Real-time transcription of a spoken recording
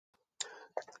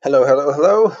Hello, hello,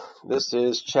 hello. This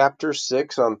is chapter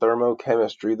 6 on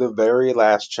thermochemistry, the very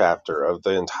last chapter of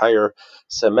the entire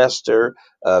semester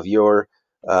of your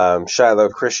Shiloh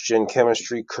Christian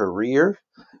chemistry career.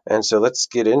 And so let's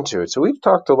get into it. So we've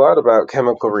talked a lot about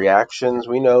chemical reactions.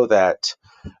 We know that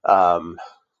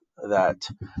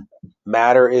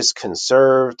matter is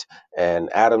conserved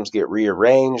and atoms get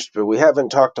rearranged, but we haven't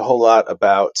talked a whole lot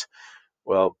about,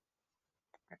 well,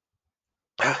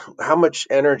 how much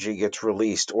energy gets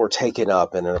released or taken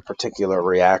up in a particular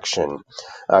reaction.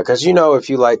 Because if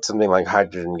you light something like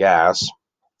hydrogen gas,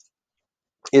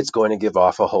 it's going to give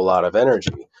off a whole lot of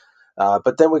energy.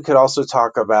 But then we could also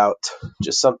talk about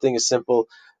just something as simple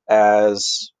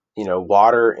as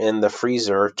water in the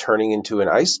freezer turning into an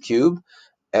ice cube,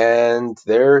 and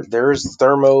there's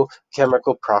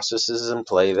thermochemical processes in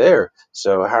play there.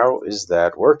 So how is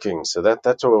that working? So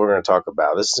that's what we're going to talk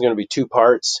about. This is going to be two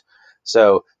parts.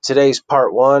 So today's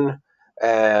part one,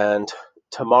 and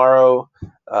tomorrow,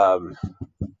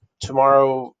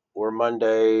 tomorrow or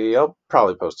Monday, I'll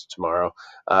probably post it tomorrow,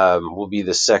 will be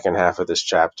the second half of this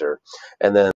chapter.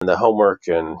 And then the homework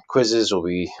and quizzes will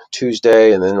be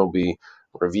Tuesday, and then we'll be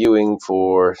reviewing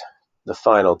for the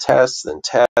final tests,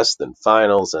 then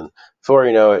finals, and before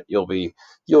you know it, you'll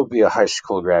be a high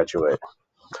school graduate.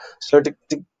 So to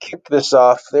kick this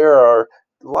off, there are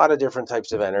a lot of different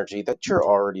types of energy that you're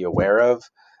already aware of.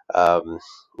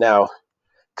 Now,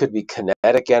 could be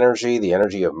kinetic energy, the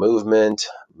energy of movement,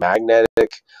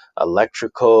 magnetic,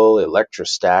 electrical,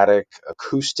 electrostatic,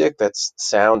 acoustic, that's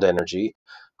sound energy,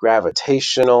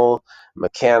 gravitational,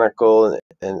 mechanical,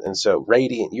 and so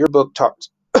radiant. Your book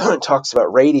talks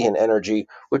about radiant energy,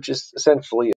 which is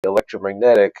essentially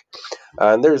electromagnetic,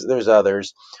 and there's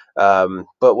others.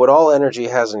 But what all energy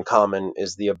has in common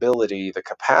is the ability, the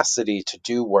capacity to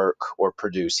do work or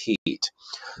produce heat.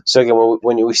 So again,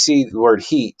 when we see the word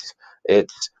heat,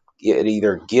 it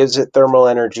either gives it thermal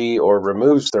energy or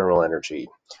removes thermal energy.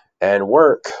 And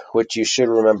work, which you should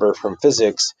remember from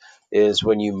physics, is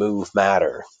when you move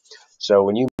matter. So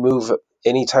when you move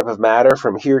any type of matter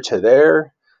from here to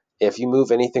there, if you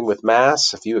move anything with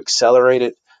mass, if you accelerate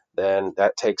it, then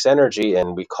that takes energy,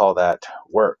 and we call that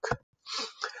work.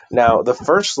 Now, the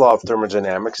first law of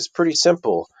thermodynamics is pretty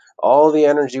simple. All the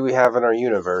energy we have in our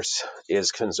universe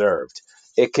is conserved.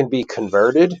 It can be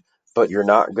converted, but you're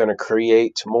not going to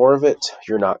create more of it.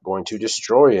 You're not going to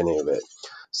destroy any of it.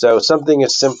 So something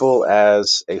as simple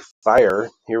as a fire,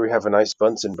 here we have a nice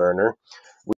Bunsen burner.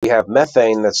 We have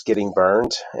methane that's getting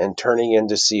burned and turning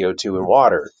into CO2 and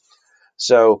water.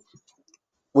 So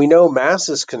we know mass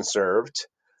is conserved,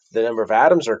 the number of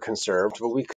atoms are conserved, but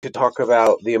we could talk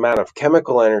about the amount of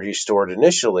chemical energy stored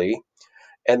initially,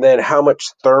 and then how much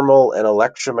thermal and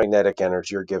electromagnetic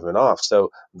energy are given off.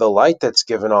 So the light that's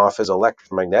given off is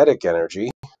electromagnetic energy,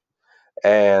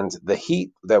 and the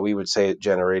heat that we would say it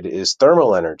generated is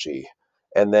thermal energy.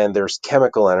 And then there's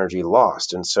chemical energy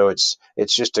lost, and so it's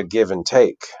just a give and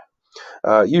take.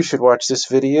 You should watch this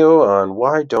video on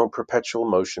why don't perpetual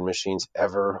motion machines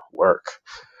ever work.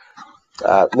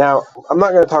 Now, I'm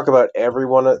not going to talk about every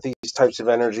one of these types of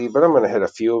energy, but I'm going to hit a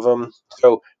few of them.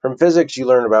 So from physics, you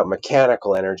learn about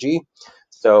mechanical energy.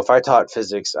 So if I taught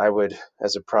physics, I would,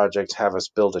 as a project, have us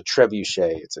build a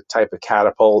trebuchet. It's a type of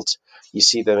catapult. You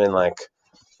see them in like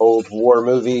old war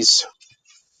movies,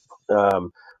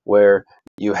 where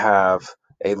you have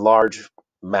a large,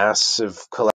 massive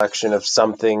collection of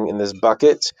something in this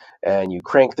bucket, and you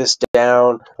crank this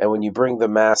down, and when you bring the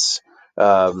mass,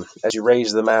 as you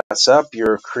raise the mass up,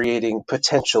 you're creating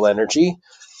potential energy.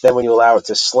 Then when you allow it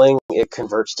to sling, it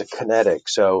converts to kinetic.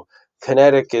 So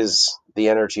kinetic is the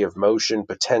energy of motion,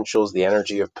 potential is the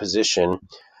energy of position.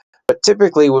 But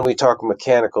typically when we talk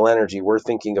mechanical energy, we're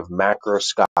thinking of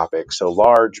macroscopic, so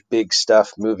large, big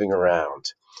stuff moving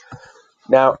around.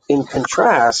 Now, in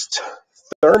contrast,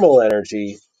 thermal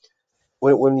energy,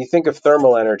 when you think of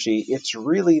thermal energy, it's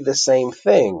really the same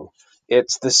thing.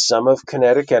 It's the sum of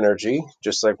kinetic energy,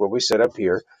 just like what we said up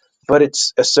here, but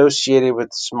it's associated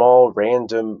with small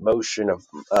random motion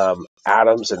of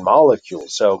atoms and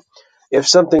molecules. So if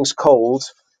something's cold,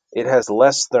 it has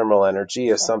less thermal energy.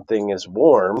 If something is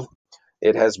warm,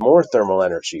 it has more thermal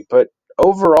energy. But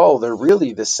overall, they're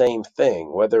really the same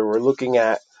thing, whether we're looking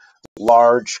at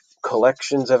large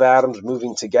collections of atoms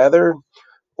moving together,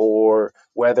 or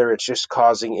whether it's just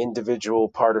causing individual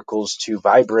particles to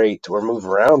vibrate or move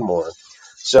around more.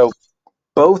 So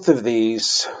both of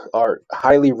these are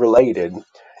highly related.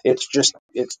 It's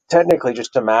technically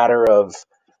just a matter of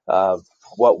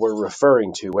what we're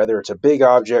referring to, whether it's a big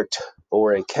object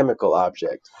or a chemical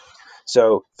object.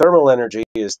 So thermal energy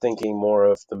is thinking more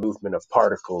of the movement of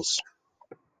particles.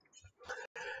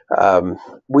 Um,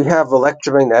 we have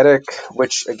electromagnetic,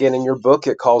 which again in your book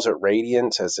it calls it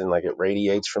radiant, as in like it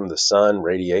radiates from the sun,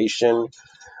 radiation.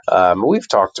 We've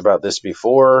talked about this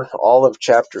before. All of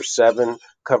chapter 7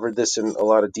 covered this in a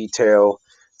lot of detail,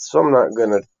 so I'm not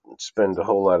going to spend a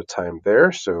whole lot of time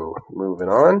there. So, moving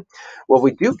on. What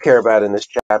we do care about in this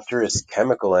chapter is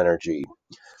chemical energy.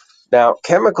 Now,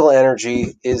 chemical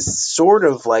energy is sort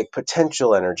of like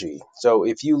potential energy. So,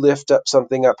 if you lift up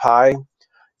something up high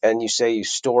and you say you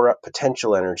store up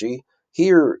potential energy,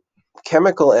 here,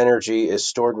 chemical energy is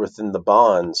stored within the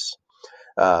bonds,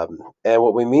 and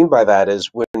what we mean by that is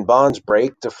when bonds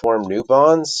break to form new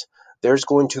bonds, there's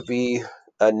going to be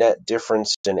a net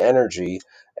difference in energy,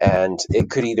 and it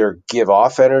could either give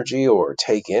off energy or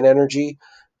take in energy,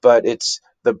 but it's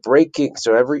the breaking.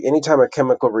 So anytime a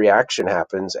chemical reaction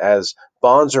happens, as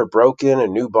bonds are broken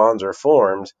and new bonds are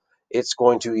formed, it's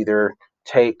going to either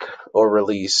take or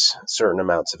release certain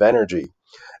amounts of energy.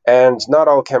 And not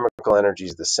all chemical energy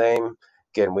is the same.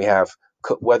 Again, we have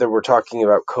whether we're talking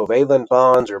about covalent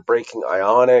bonds or breaking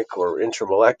ionic or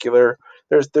intermolecular,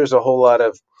 there's a whole lot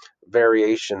of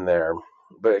variation there.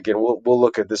 But again, we'll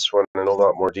look at this one in a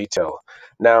lot more detail.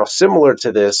 Now, similar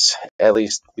to this, at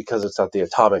least because it's at the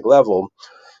atomic level,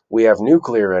 we have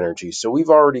nuclear energy. So we've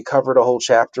already covered a whole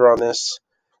chapter on this.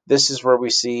 This is where we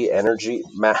see energy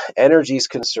is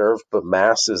conserved, but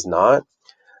mass is not.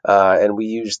 And we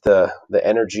use the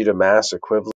energy to mass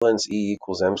equivalence, E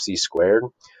equals mc squared.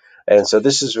 And so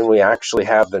this is when we actually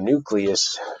have the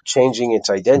nucleus changing its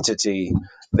identity.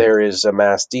 There is a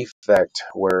mass defect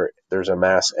where there's a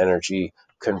mass energy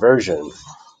conversion.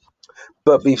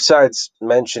 But besides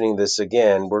mentioning this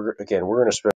again, we're going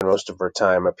to spend most of our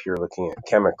time up here looking at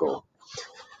chemical.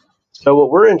 So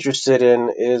what we're interested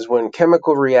in is when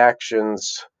chemical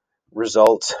reactions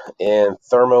result in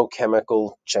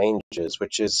thermochemical changes,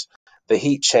 which is the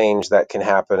heat change that can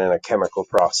happen in a chemical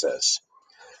process.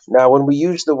 Now, when we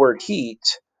use the word heat,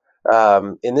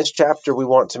 in this chapter, we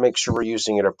want to make sure we're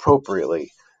using it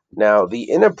appropriately. Now,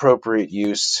 the inappropriate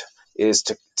use is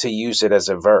to use it as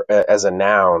a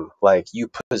noun, like you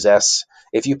possess.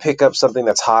 If you pick up something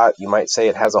that's hot, you might say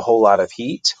it has a whole lot of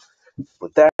heat,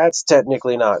 but that's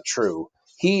technically not true.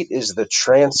 Heat is the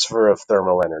transfer of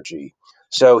thermal energy.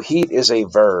 So heat is a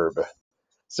verb.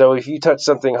 So if you touch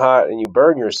something hot and you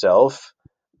burn yourself,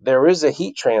 there is a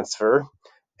heat transfer,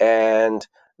 and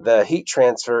the heat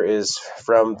transfer is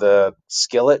from the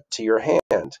skillet to your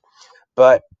hand.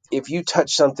 But if you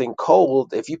touch something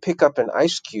cold, if you pick up an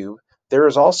ice cube, there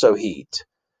is also heat.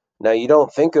 Now, you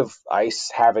don't think of ice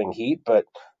having heat, but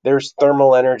there's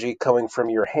thermal energy coming from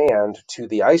your hand to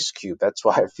the ice cube. That's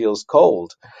why it feels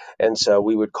cold. And so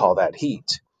we would call that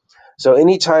heat. So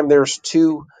anytime there's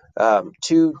two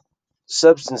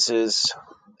substances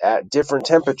at different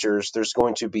temperatures, there's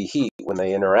going to be heat when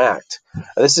they interact.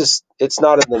 It's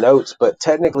not in the notes, but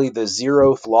technically the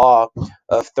zeroth law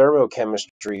of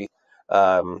thermochemistry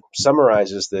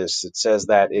summarizes this. It says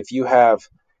that if you have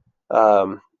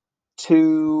um,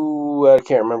 I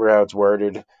can't remember how it's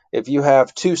worded. If you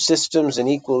have two systems in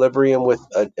equilibrium with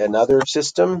another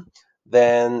system,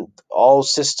 then all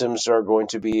systems are going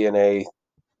to be in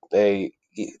a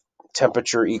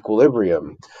temperature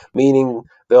equilibrium, meaning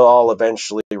they'll all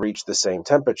eventually reach the same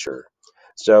temperature.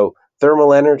 So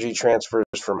thermal energy transfers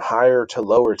from higher to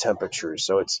lower temperatures.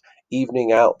 So it's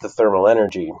evening out the thermal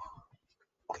energy.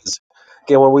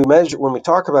 Again, when we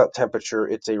talk about temperature,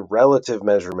 it's a relative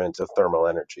measurement of thermal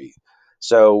energy.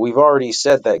 So we've already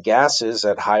said that gases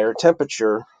at higher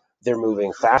temperature, they're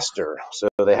moving faster, so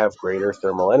they have greater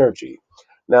thermal energy.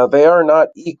 Now, they are not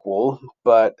equal,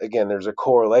 but again, there's a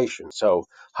correlation. So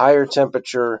higher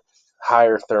temperature,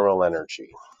 higher thermal energy.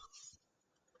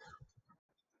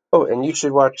 Oh, and you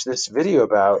should watch this video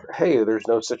about, hey, there's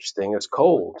no such thing as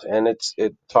cold. And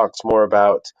it talks more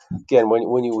about, again,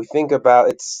 when you think about,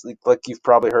 it's like you've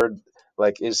probably heard,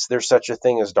 like, is there such a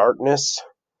thing as darkness?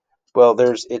 Well,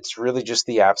 it's really just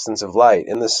the absence of light.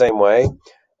 In the same way,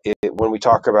 when we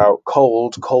talk about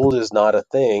cold is not a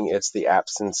thing. It's the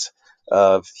absence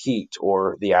of heat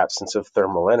or the absence of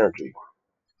thermal energy.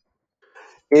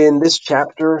 In this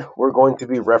chapter, we're going to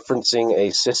be referencing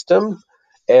a system,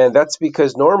 and that's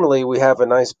because normally we have a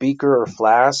nice beaker or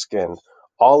flask, and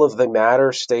all of the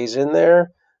matter stays in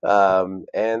there, and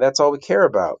that's all we care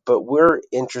about. But we're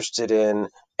interested in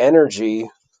energy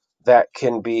that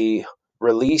can be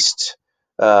released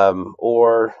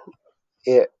or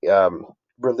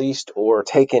released or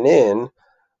taken in,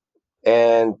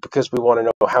 and because we want to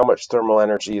know how much thermal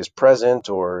energy is present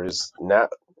or is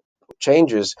not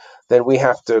changes, then we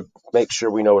have to make sure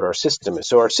we know what our system is.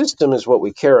 So our system is what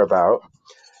we care about.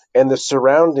 And the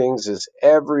surroundings is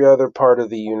every other part of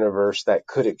the universe that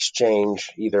could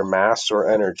exchange either mass or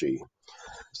energy.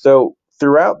 So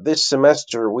throughout this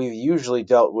semester, we've usually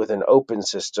dealt with an open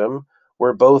system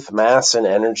where both mass and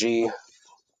energy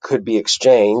could be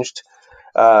exchanged.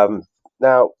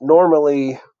 Now,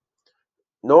 normally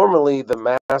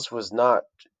the mass was not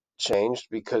changed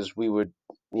because we would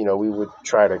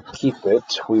try to keep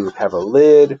it. We would have a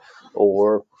lid,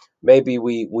 or maybe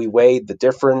we weighed the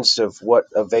difference of what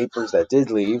of vapors that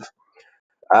did leave.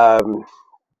 Um,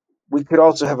 we could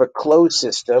also have a closed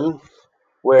system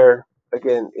where,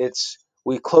 again, it's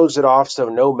we close it off so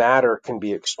no matter can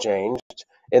be exchanged.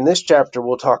 In this chapter,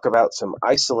 we'll talk about some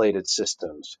isolated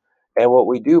systems. And what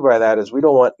we do by that is we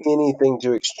don't want anything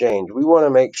to exchange. We want to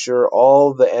make sure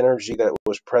all the energy that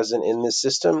was present in this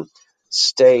system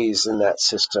stays in that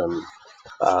system.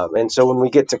 And so when we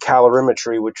get to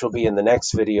calorimetry, which will be in the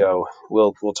next video,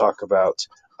 we'll talk about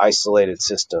isolated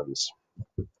systems.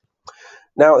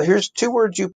 Now, here's two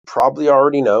words you probably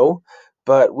already know,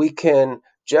 but we can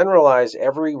generalize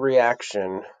every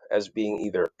reaction as being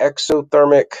either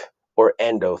exothermic or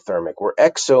endothermic, where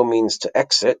exo means to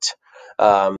exit,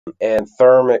 and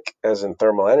thermic as in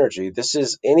thermal energy. This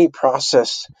is any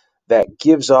process that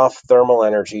gives off thermal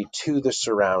energy to the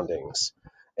surroundings.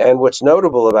 And what's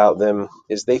notable about them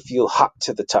is they feel hot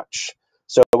to the touch.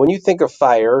 So when you think of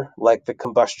fire, like the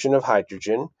combustion of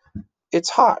hydrogen, it's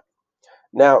hot.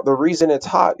 Now, the reason it's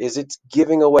hot is it's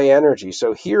giving away energy.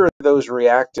 So here are those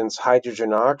reactants,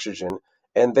 hydrogen and oxygen,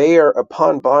 and they are,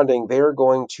 upon bonding, they are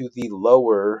going to the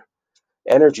lower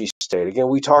energy state. Again,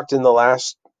 we talked in the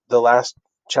last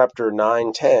chapter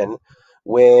 9:10,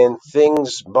 when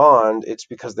things bond, it's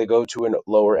because they go to a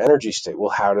lower energy state. Well,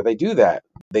 how do they do that?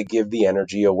 They give the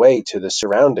energy away to the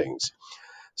surroundings.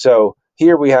 So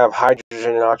here we have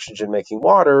hydrogen and oxygen making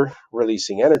water,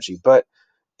 releasing energy. But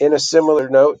in a similar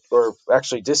note, or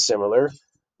actually dissimilar,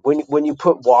 when you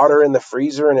put water in the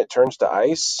freezer and it turns to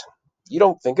ice, you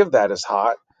don't think of that as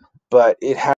hot, but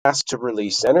it has to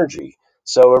release energy.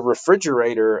 So a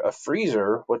refrigerator, a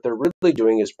freezer, what they're really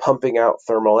doing is pumping out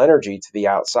thermal energy to the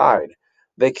outside.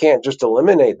 They can't just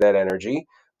eliminate that energy,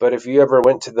 but if you ever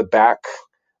went to the back,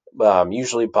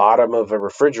 usually bottom of a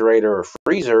refrigerator or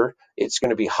freezer, it's going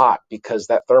to be hot because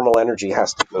that thermal energy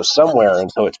has to go somewhere,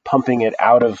 and so it's pumping it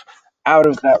out of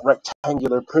that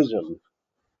rectangular prism.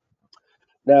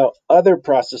 Now, other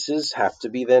processes have to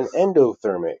be then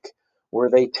endothermic, where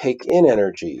they take in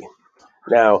energy.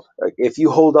 Now, if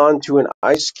you hold on to an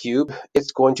ice cube,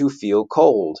 it's going to feel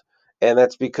cold. And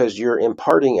that's because you're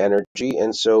imparting energy.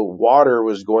 And so water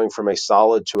was going from a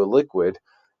solid to a liquid.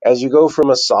 As you go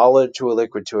from a solid to a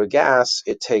liquid to a gas,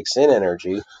 it takes in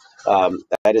energy.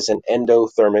 That is an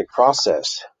endothermic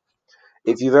process.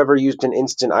 If you've ever used an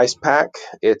instant ice pack,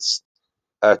 it's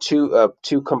a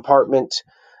two compartment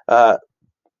uh,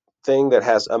 thing that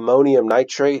has ammonium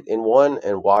nitrate in one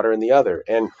and water in the other.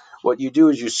 And what you do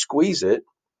is you squeeze it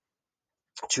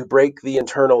to break the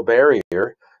internal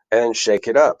barrier and shake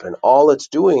it up. And all it's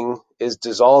doing is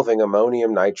dissolving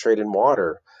ammonium nitrate in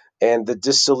water. And the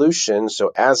dissolution,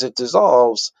 so as it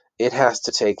dissolves, it has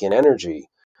to take in energy.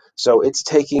 So it's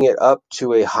taking it up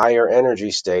to a higher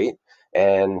energy state,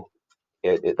 and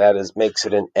that is makes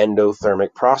it an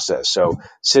endothermic process. So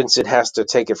since it has to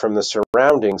take it from the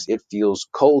surroundings, it feels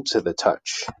cold to the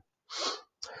touch.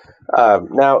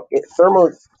 Now,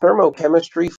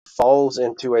 thermochemistry falls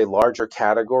into a larger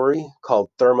category called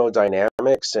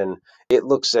thermodynamics, and it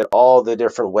looks at all the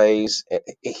different ways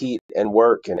heat and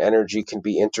work and energy can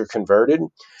be interconverted.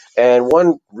 And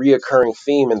one reoccurring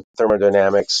theme in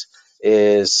thermodynamics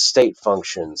is state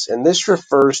functions, and this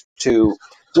refers to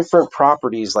different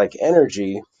properties like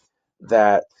energy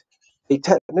that they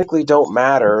technically don't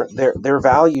matter. Their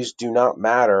values do not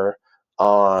matter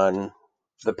on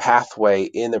the pathway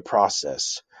in the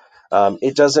process.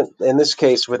 It doesn't, in this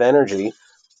case with energy,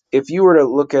 if you were to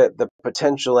look at the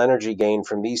potential energy gain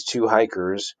from these two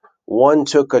hikers, one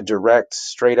took a direct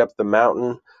straight up the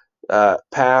mountain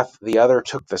path, the other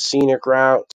took the scenic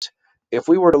route. If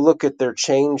we were to look at their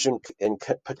change in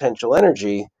potential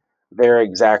energy, they're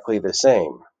exactly the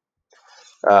same.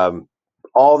 Um,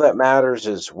 all that matters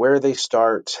is where they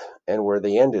start and where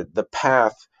they ended. The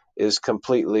path is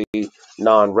completely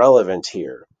non-relevant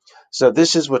here. So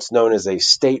this is what's known as a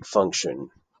state function.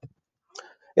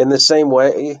 In the same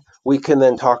way, we can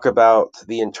then talk about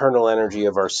the internal energy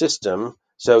of our system.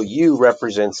 So U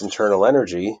represents internal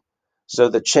energy. So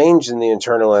the change in the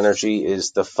internal energy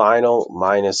is the final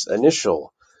minus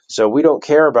initial. So we don't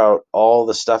care about all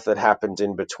the stuff that happened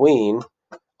in between.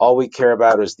 All we care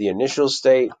about is the initial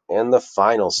state and the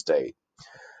final state.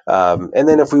 And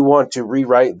then if we want to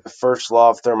rewrite the first law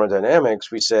of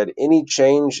thermodynamics, we said any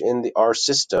change in our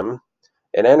system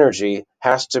and energy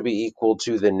has to be equal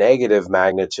to the negative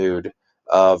magnitude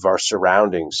of our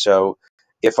surroundings. So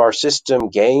if our system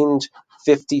gained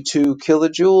 52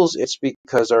 kilojoules, it's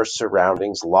because our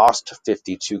surroundings lost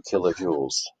 52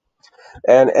 kilojoules.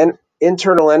 And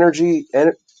internal energy,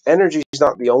 energy is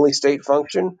not the only state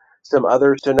function. Some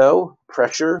others to know: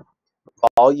 pressure,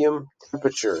 volume,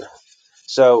 temperature.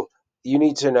 So you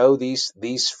need to know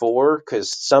these four, because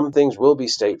some things will be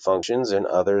state functions and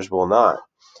others will not.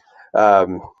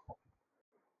 Now,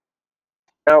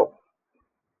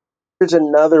 here's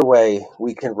another way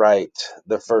we can write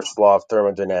the first law of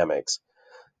thermodynamics.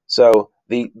 So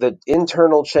the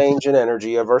internal change in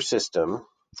energy of our system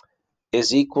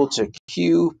is equal to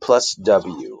Q plus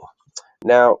W.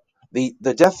 Now, the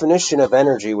definition of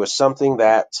energy was something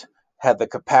that had the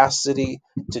capacity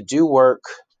to do work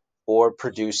or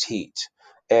produce heat.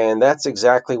 And that's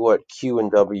exactly what Q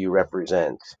and W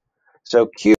represent. So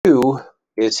Q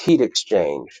is heat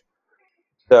exchange.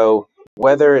 So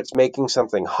whether it's making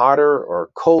something hotter or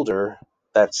colder,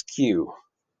 that's Q.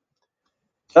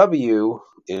 W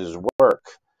is work.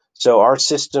 So our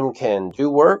system can do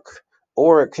work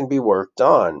or it can be worked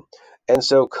on. And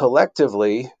so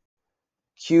collectively,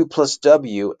 Q plus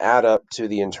W add up to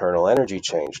the internal energy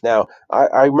change. Now,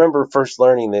 I remember first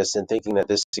learning this and thinking that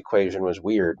this equation was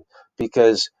weird,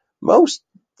 because most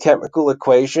chemical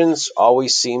equations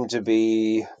always seem to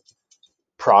be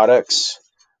products.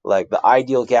 Like the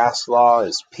ideal gas law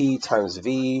is P times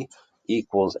V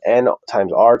equals N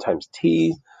times R times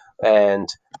T, and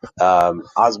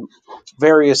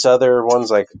various other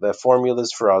ones like the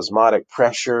formulas for osmotic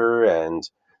pressure and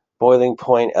boiling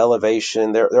point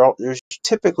elevation. There's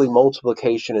typically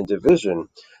multiplication and division,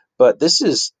 but this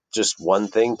is just one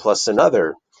thing plus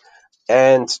another.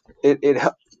 And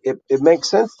it makes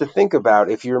sense to think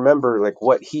about if you remember like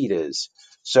what heat is.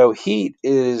 So heat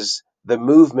is the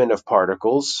movement of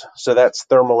particles, so that's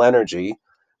thermal energy,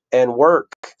 and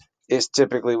work is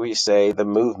typically, we say, the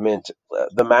movement,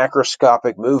 the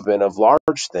macroscopic movement of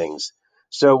large things.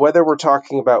 So whether we're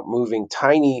talking about moving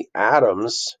tiny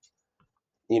atoms,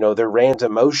 their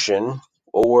random motion,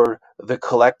 or the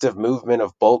collective movement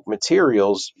of bulk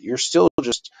materials, you're still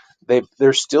just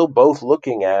they're still both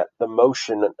looking at the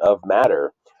motion of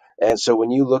matter. And so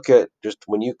when you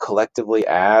collectively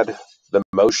add the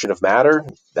motion of matter,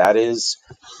 that is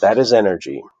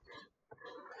energy.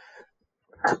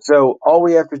 So all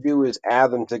we have to do is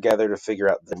add them together to figure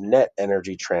out the net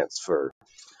energy transfer.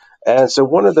 And so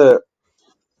one of the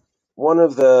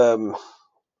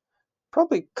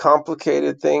probably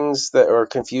complicated things that or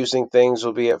confusing things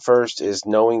will be at first is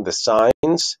knowing the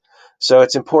signs. So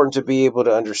it's important to be able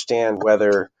to understand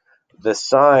whether the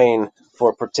sign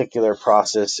for a particular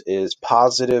process is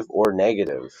positive or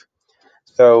negative.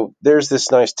 So there's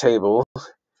this nice table.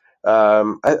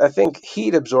 I think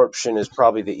heat absorption is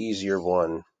probably the easier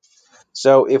one.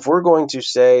 So if we're going to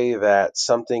say that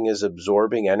something is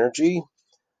absorbing energy,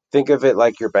 think of it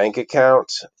like your bank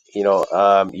account.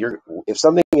 If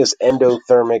something is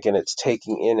endothermic and it's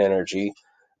taking in energy,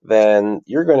 then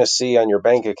you're going to see on your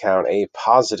bank account a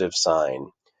positive sign.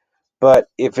 But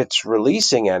if it's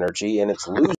releasing energy and it's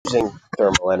losing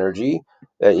thermal energy,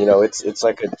 it's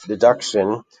like a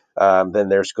deduction. Then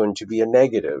there's going to be a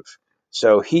negative.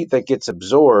 So heat that gets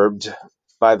absorbed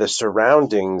by the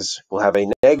surroundings will have a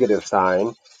negative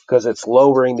sign because it's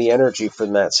lowering the energy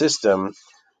from that system,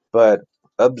 but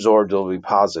absorbed will be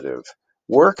positive.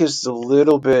 Work is a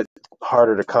little bit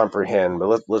harder to comprehend,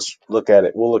 but let's look at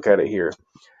it. We'll look at it here.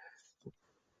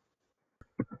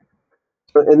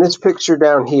 In this picture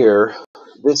down here,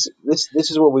 this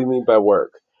is what we mean by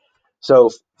work. So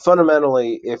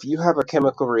fundamentally, if you have a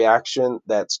chemical reaction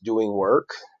that's doing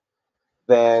work,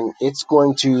 then it's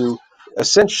going to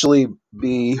essentially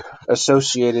be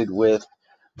associated with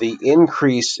the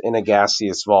increase in a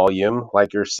gaseous volume,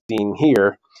 like you're seeing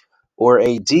here, or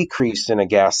a decrease in a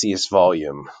gaseous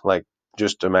volume, like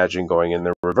just imagine going in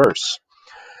the reverse.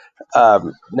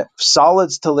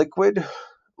 Solids to liquid,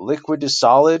 liquid to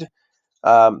solid,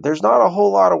 there's not a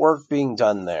whole lot of work being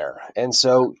done there. And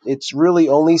so it's really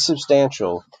only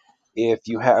substantial if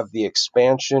you have the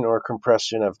expansion or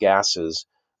compression of gases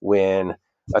when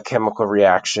a chemical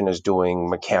reaction is doing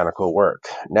mechanical work.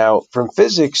 Now, from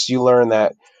physics, you learn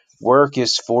that work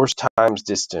is force times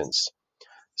distance.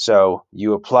 So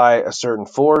you apply a certain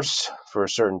force for a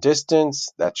certain distance,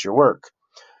 that's your work.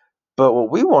 But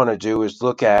what we want to do is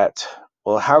look at,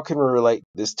 well, how can we relate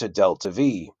this to delta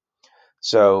V?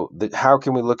 So how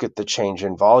can we look at the change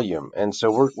in volume? And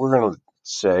so we're going to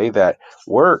say that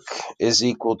work is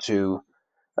equal to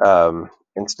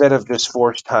instead of just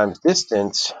force times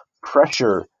distance,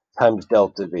 pressure times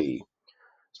delta V.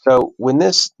 So when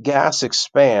this gas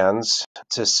expands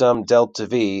to some delta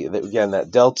V, again,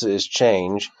 that delta is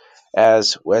change,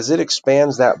 as it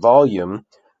expands that volume,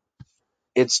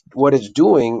 what it's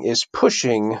doing is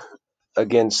pushing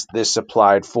against this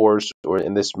applied force or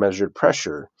in this measured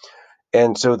pressure.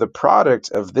 And so the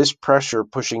product of this pressure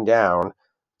pushing down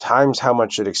times how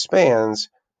much it expands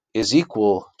is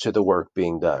equal to the work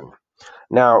being done.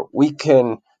 Now, we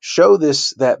can show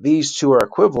this that these two are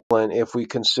equivalent if we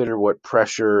consider what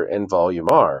pressure and volume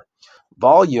are.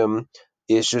 Volume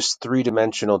is just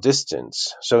three-dimensional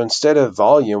distance. So instead of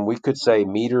volume, we could say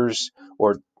meters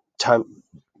or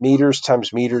meters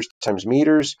times meters times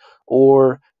meters,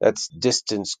 or that's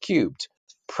distance cubed.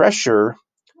 Pressure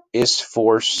is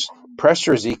force.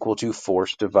 Pressure is equal to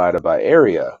force divided by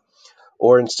area.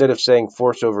 Or instead of saying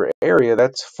force over area,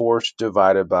 that's force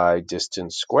divided by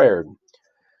distance squared.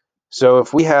 So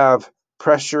if we have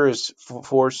pressure is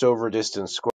force over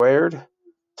distance squared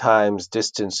times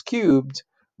distance cubed,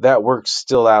 that works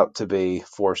still out to be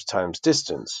force times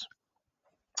distance.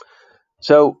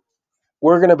 So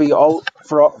we're going to be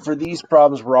for these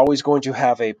problems, we're always going to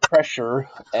have a pressure,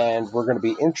 and we're going to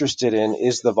be interested in,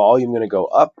 is the volume going to go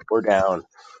up or down,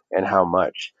 and how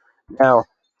much. Now,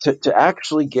 to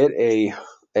actually get a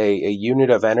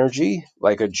unit of energy,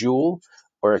 like a joule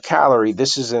or a calorie,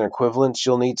 this is an equivalence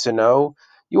you'll need to know.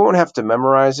 You won't have to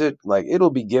memorize it. Like, it'll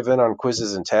be given on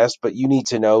quizzes and tests, but you need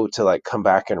to know to like come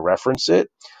back and reference it.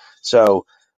 So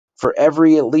for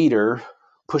every liter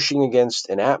pushing against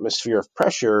an atmosphere of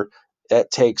pressure, that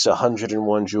takes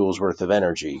 101 joules worth of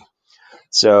energy.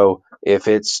 So if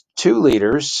it's 2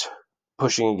 liters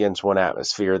pushing against 1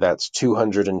 atmosphere, that's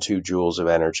 202 joules of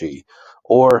energy.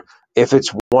 Or if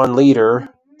it's 1 liter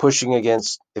pushing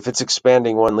against, if it's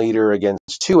expanding 1 liter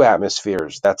against 2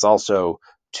 atmospheres, that's also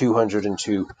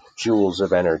 202 joules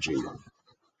of energy.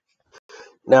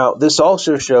 Now, this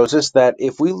also shows us that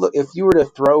if you were to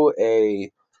throw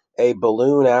a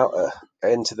balloon out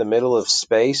into the middle of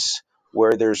space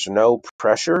where there's no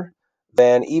pressure,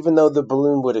 then even though the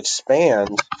balloon would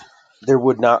expand, there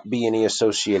would not be any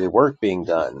associated work being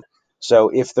done. So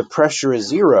if the pressure is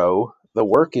zero, the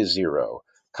work is zero.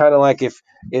 Kind of like if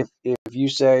you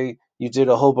say you did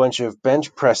a whole bunch of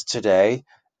bench press today,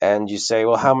 and you say,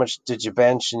 well, how much did you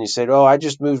bench? And you said, oh, I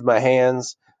just moved my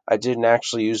hands. I didn't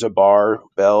actually use a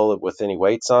barbell with any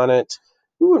weights on it.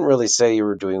 You wouldn't really say you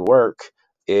were doing work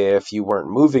if you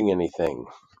weren't moving anything.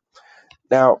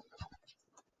 Now,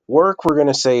 work we're going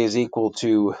to say is equal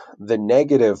to the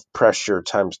negative pressure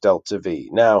times delta V.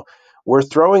 Now, we're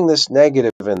throwing this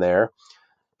negative in there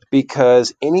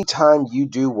because anytime you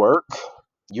do work,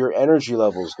 your energy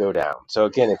levels go down. So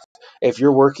again, if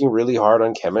you're working really hard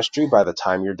on chemistry, by the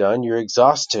time you're done, you're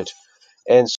exhausted.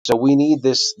 And so we need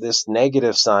this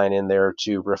negative sign in there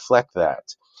to reflect that.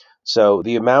 So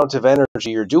the amount of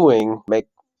energy you're doing,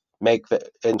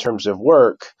 in terms of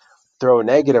work, throw a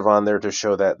negative on there to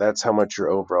show that that's how much your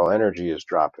overall energy is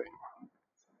dropping.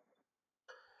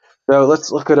 So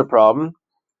let's look at a problem.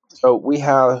 So we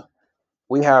have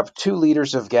 2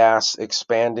 liters of gas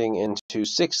expanding into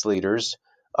 6 liters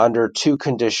under 2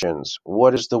 conditions.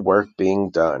 What is the work being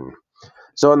done?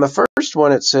 So in the first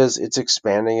one, it says it's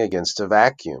expanding against a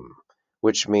vacuum,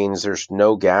 which means there's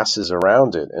no gases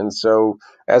around it. And so,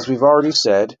 as we've already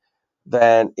said,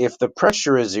 then if the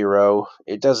pressure is zero,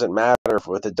 it doesn't matter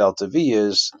what the delta V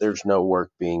is, there's no work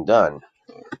being done.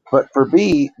 But for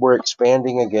B, we're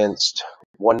expanding against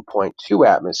 1.2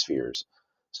 atmospheres.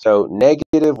 So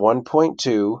negative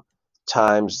 1.2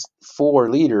 times 4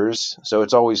 liters, so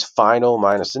it's always final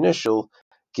minus initial,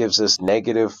 gives us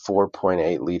negative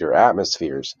 4.8 liter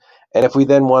atmospheres. And if we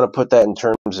then want to put that in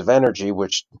terms of energy,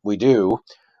 which we do,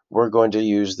 we're going to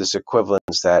use this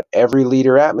equivalence that every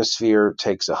liter atmosphere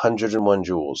takes 101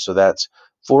 joules. So that's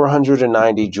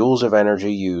 490 joules of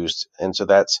energy used. And so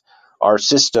that's our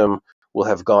system will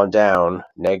have gone down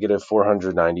negative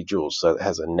 490 joules. So it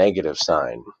has a negative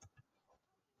sign.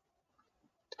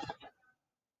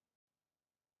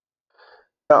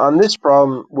 Now on this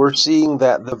problem, we're seeing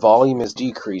that the volume is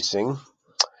decreasing.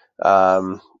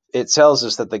 It tells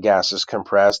us that the gas is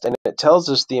compressed, and it tells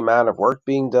us the amount of work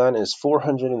being done is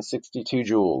 462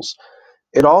 joules.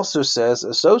 It also says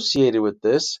associated with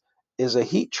this is a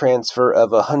heat transfer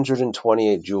of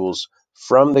 128 joules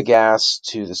from the gas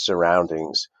to the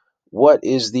surroundings. What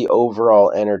is the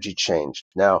overall energy change?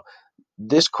 Now,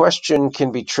 this question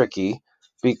can be tricky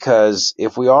because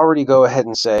if we already go ahead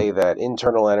and say that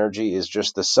internal energy is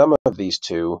just the sum of these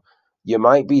two, you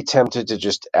might be tempted to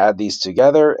just add these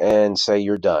together and say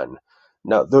you're done.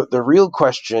 Now, the real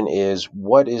question is,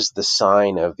 what is the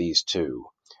sign of these two?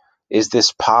 Is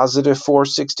this positive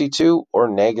 462 or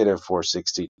negative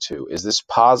 462? Is this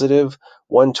positive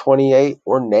 128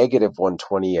 or negative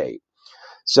 128?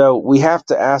 So we have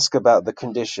to ask about the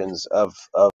conditions of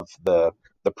the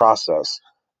process.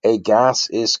 A gas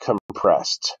is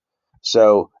compressed.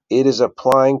 So it is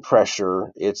applying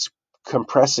pressure, it's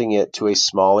compressing it to a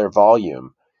smaller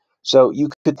volume. So you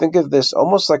could think of this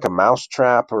almost like a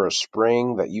mousetrap or a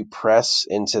spring that you press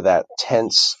into that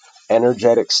tense,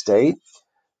 energetic state,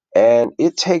 and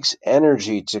it takes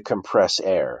energy to compress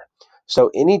air.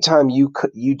 So anytime you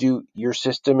do, your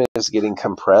system is getting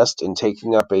compressed and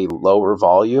taking up a lower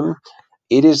volume,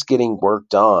 it is getting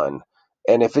worked on.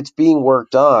 And if it's being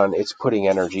worked on, it's putting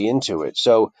energy into it.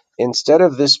 So instead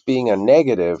of this being a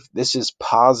negative, this is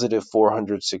positive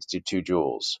 462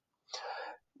 joules.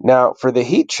 Now, for the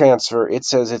heat transfer, it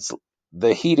says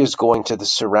the heat is going to the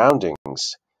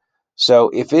surroundings. So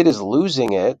if it is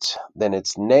losing it, then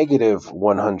it's negative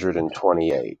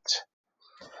 128.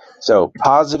 So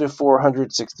positive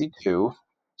 462.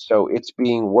 So it's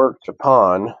being worked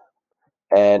upon,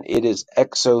 and it is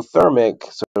exothermic,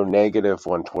 so negative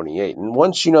 128. And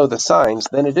once you know the signs,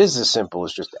 then it is as simple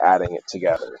as just adding it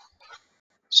together.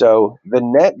 So the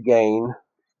net gain,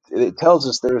 it tells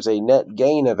us there's a net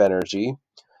gain of energy.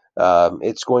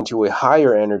 It's going to a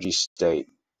higher energy state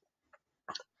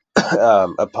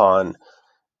upon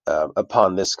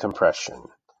this compression.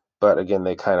 But again,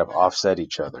 they kind of offset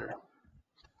each other.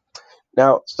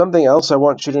 Now, something else I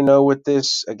want you to know with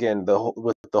this, again,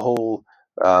 with the whole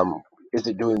is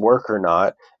it doing work or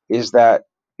not, is that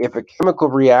if a chemical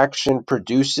reaction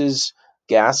produces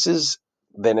gases,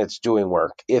 then it's doing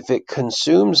work. If it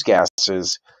consumes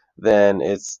gases, then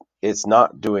it's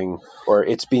not doing, or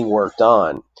it's being worked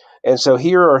on. And so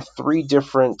here are three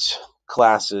different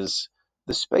classes.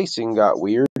 The spacing got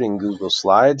weird in Google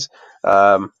Slides.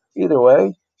 Either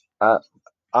way,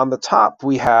 on the top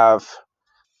we have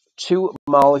 2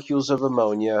 molecules of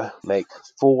ammonia make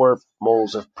 4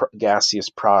 moles of gaseous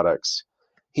products.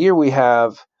 Here we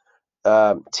have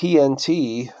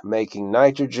TNT making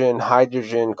nitrogen,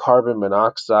 hydrogen, carbon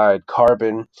monoxide,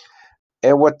 carbon.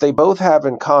 And what they both have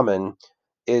in common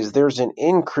is there's an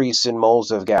increase in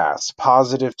moles of gas,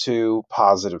 positive 2,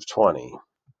 positive 20.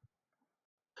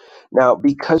 Now,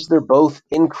 because they're both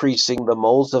increasing the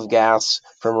moles of gas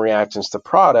from reactants to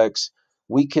products,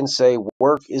 we can say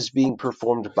work is being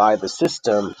performed by the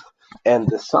system, and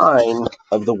the sign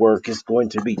of the work is going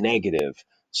to be negative.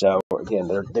 So again,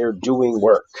 they're doing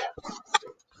work.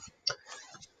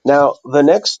 Now, the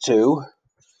next two,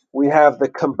 we have the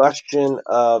combustion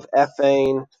of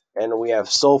ethane, and we have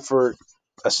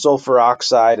a sulfur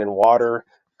oxide and water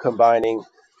combining.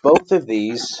 Both of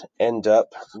these end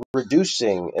up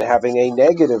reducing and having a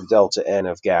negative delta N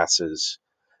of gases.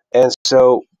 And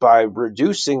so by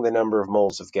reducing the number of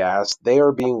moles of gas, they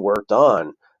are being worked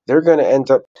on. They're going to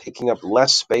end up taking up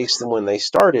less space than when they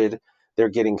started. They're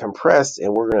getting compressed,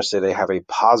 and we're going to say they have a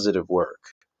positive work.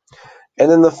 And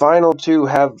then the final two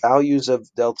have values of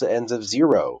delta N's of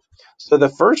 0. So the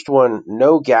first one,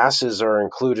 no gases are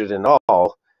included in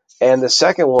all. And the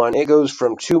second one, it goes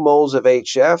from 2 moles of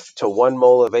HF to 1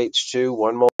 mole of H2,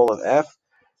 1 mole of F.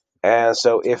 And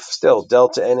so if still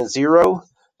delta N is 0,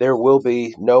 there will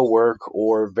be no work,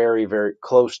 or very, very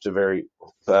close to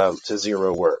to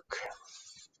 0 work.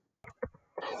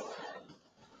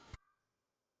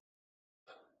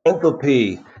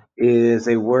 Enthalpy is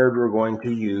a word we're going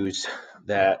to use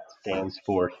that stands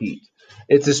for heat.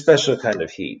 It's a special kind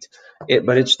of heat,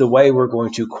 but it's the way we're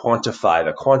going to quantify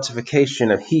the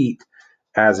quantification of heat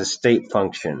as a state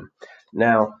function.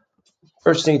 Now,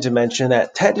 first need to mention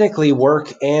that technically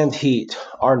work and heat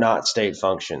are not state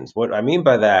functions. What I mean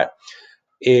by that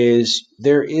is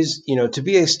there is, to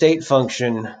be a state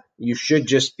function, you should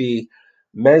just be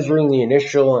measuring the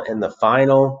initial and the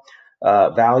final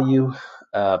value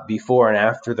before and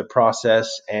after the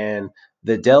process, and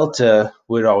the delta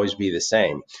would always be the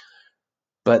same.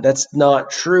 But that's not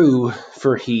true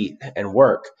for heat and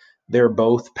work. They're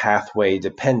both pathway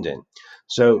dependent.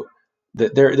 So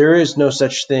there is no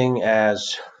such thing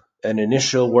as an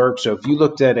initial work. So if you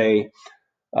looked at a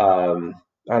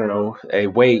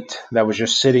weight that was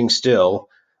just sitting still,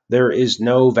 there is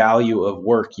no value of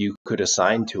work you could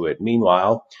assign to it.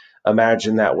 Meanwhile,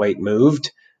 imagine that weight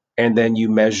moved, and then you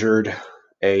measured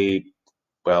a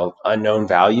unknown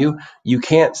value. You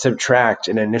can't subtract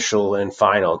an initial and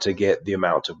final to get the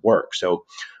amount of work. So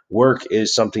work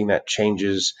is something that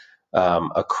changes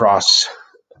across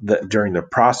during the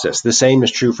process. The same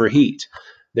is true for heat.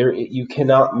 You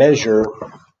cannot measure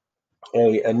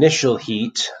a initial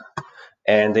heat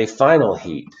and a final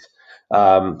heat.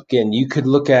 Again, you could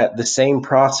look at the same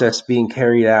process being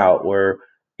carried out where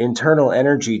internal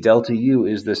energy delta U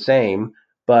is the same,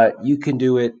 but you can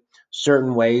do it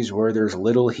certain ways where there's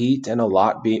little heat and a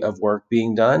lot of work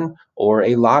being done, or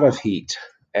a lot of heat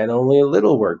and only a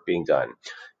little work being done.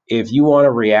 If you want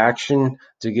a reaction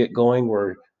to get going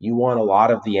where you want a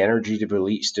lot of the energy to be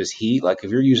released as heat, like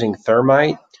if you're using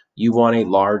thermite, you want a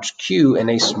large Q and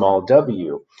a small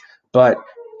W. But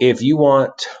if you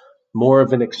want more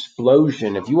of an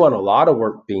explosion, if you want a lot of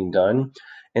work being done,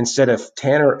 instead of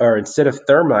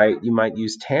thermite, you might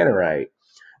use tannerite,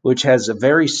 which has a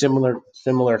very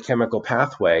similar chemical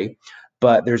pathway,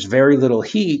 but there's very little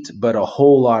heat, but a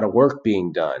whole lot of work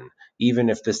being done, even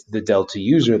if the delta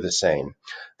U's are the same.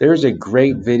 There's a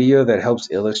great video that helps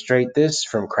illustrate this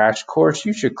from Crash Course.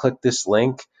 You should click this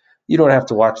link. You don't have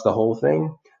to watch the whole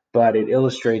thing, but it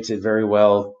illustrates it very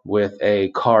well with a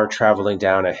car traveling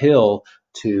down a hill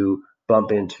to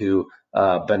bump into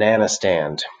a banana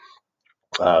stand.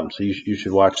 So you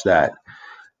should watch that.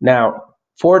 Now,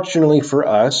 fortunately for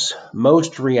us,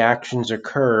 most reactions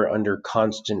occur under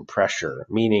constant pressure,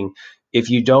 meaning if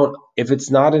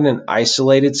it's not in an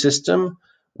isolated system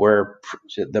where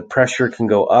the pressure can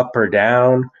go up or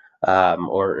down,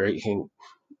 or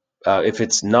if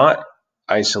it's not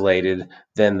isolated,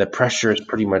 then the pressure is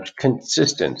pretty much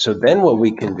consistent. So then what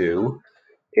we can do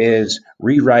is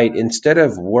rewrite, instead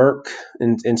of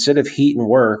heat and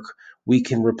work, we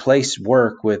can replace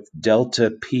work with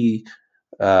delta P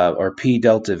or P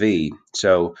delta V.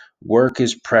 So work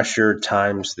is pressure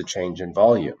times the change in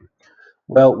volume.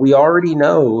 Well, we already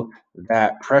know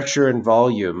that pressure and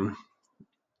volume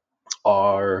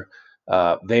are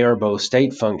both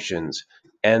state functions,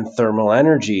 and thermal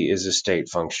energy is a state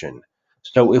function.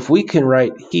 So if we can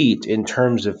write heat in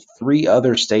terms of 3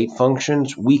 other state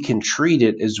functions, we can treat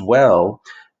it as well,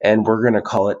 and we're going to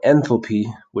call it enthalpy,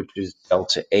 which is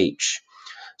delta H.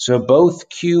 So both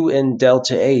Q and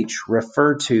delta H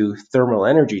refer to thermal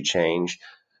energy change,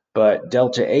 but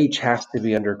delta H has to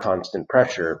be under constant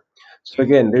pressure. So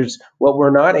again, what we're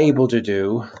not able to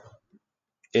do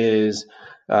is,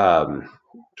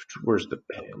 where's the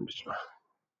pen?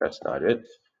 That's not it.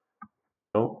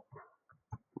 No,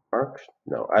 Mark?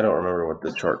 No, I don't remember what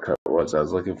the shortcut was I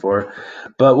was looking for.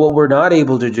 But what we're not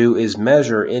able to do is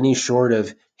measure any sort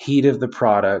of heat of the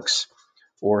products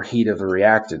or heat of the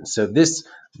reactant. So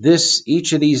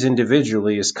each of these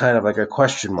individually is kind of like a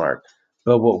question mark.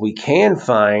 But what we can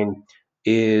find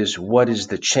is what is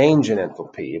the change in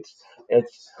enthalpy.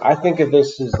 I think of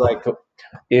this as like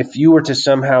if you were to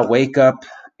somehow wake up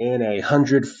in a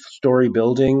 100-story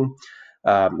building.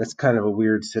 That's kind of a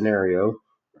weird scenario.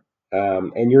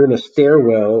 And you're in a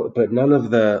stairwell, but none of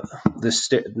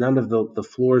the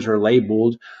floors are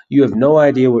labeled. You have no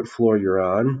idea what floor you're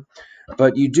on.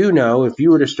 But you do know, if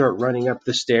you were to start running up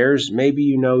the stairs, maybe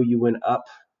you went up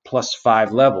plus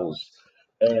 5 levels.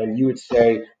 And you would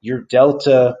say your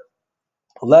delta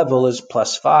level is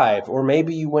plus 5. Or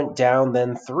maybe you went down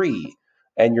then 3,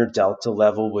 and your delta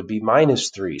level would be minus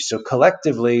 3. So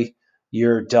collectively,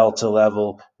 your delta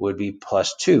level would be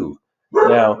plus 2.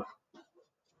 Now,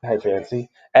 hi, Fancy.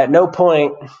 At no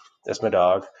point, that's my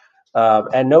dog.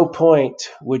 At no point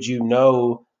would you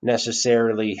know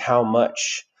necessarily how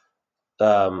much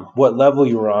what level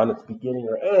you were on at the beginning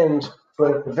or end,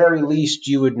 but at the very least,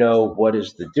 you would know what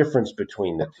is the difference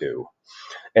between the two.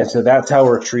 And so that's how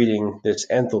we're treating this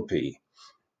enthalpy.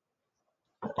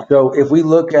 So if we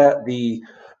look at the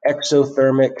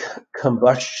exothermic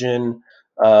combustion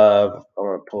of,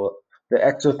 the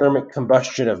exothermic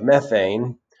combustion of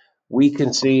methane, we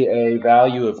can see a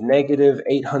value of negative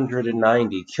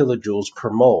 890 kilojoules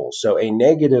per mole. So a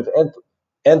negative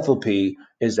enthalpy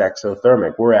is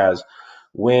exothermic, whereas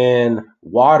when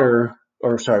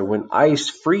ice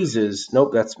freezes,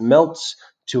 melts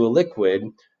to a liquid,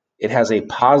 it has a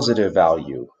positive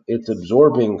value. It's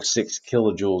absorbing 6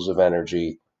 kilojoules of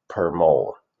energy per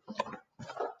mole.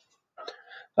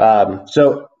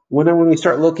 So when we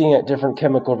start looking at different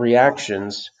chemical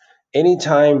reactions,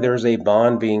 anytime there's a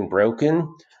bond being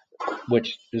broken,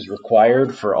 which is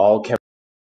required for all chemicals,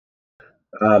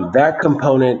 that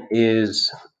component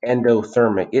is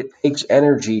endothermic. It takes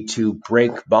energy to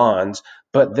break bonds,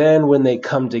 but then when they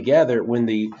come together, when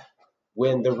the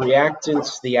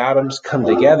reactants, the atoms come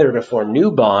together to form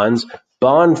new bonds,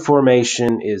 bond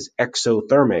formation is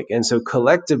exothermic. And so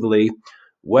collectively,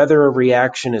 whether a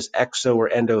reaction is exo or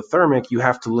endothermic, you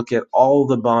have to look at all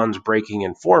the bonds breaking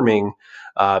and forming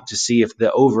to see if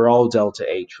the overall delta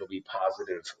H will be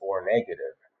positive or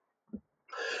negative.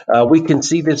 We can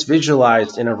see this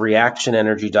visualized in a reaction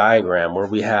energy diagram where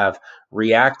we have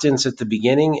reactants at the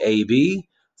beginning, AB,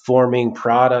 forming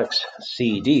products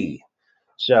CD.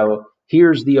 So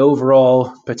here's the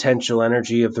overall potential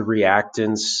energy of the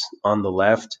reactants on the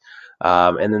left,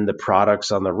 and then the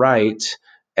products on the right.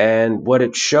 And what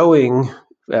it's showing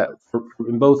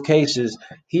in both cases,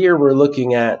 here we're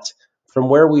looking at from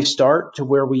where we start to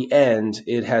where we end,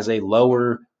 it has a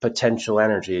lower potential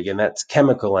energy. Again, that's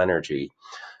chemical energy.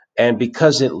 And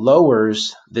because it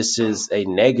lowers, this is a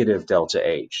negative delta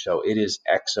H. So it is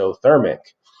exothermic.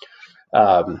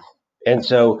 And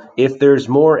so if there's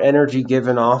more energy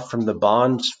given off from the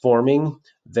bonds forming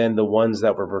than the ones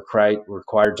that were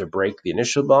required to break the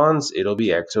initial bonds, it'll be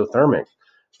exothermic.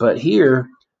 But here,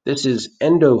 this is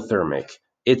endothermic.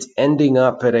 It's ending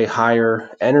up at a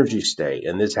higher energy state.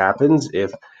 And this happens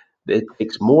if it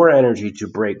takes more energy to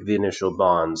break the initial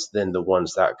bonds than the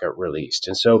ones that got released.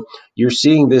 And so you're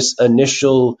seeing this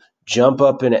initial jump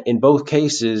up in both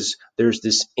cases. There's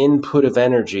this input of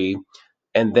energy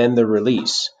and then the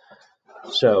release.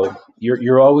 So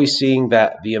you're always seeing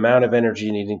that the amount of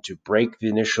energy needing to break the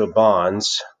initial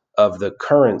bonds of the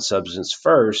current substance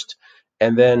first,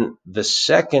 and then the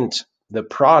second, the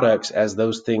products, as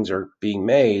those things are being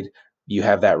made, you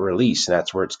have that release, and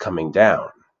that's where it's coming down.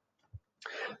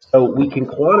 So we can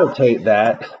quantitate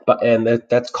that, and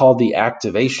that's called the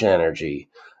activation energy.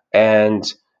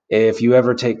 And if you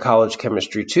ever take college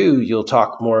chemistry 2, you'll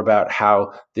talk more about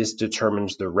how this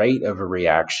determines the rate of a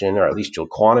reaction, or at least you'll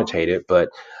quantitate it. But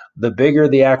the bigger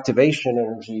the activation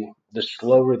energy, the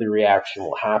slower the reaction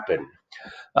will happen.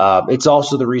 It's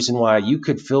also the reason why you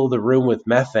could fill the room with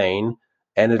methane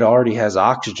and it already has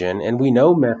oxygen. And we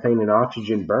know methane and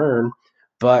oxygen burn,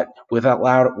 but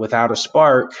without a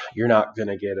spark, you're not going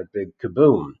to get a big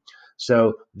kaboom.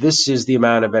 So this is the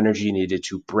amount of energy needed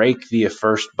to break the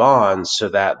first bond so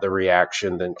that the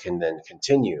reaction can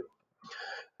continue.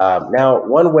 Now,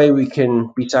 one way we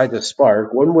can, besides the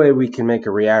spark, one way we can make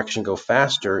a reaction go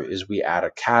faster is we add a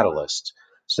catalyst.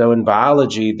 So in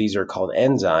biology, these are called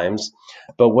enzymes,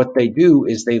 but what they do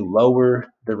is they lower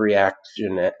the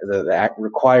reaction, the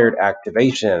required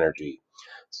activation energy.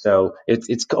 So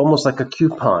it's almost like a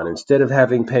coupon. Instead of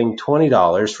paying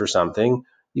 $20 for something,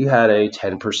 you had a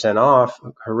 10% off.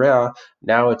 Hurrah!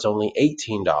 Now it's only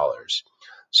 $18.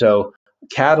 So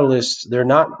catalysts, they're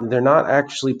not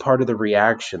actually part of the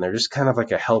reaction. They're just kind of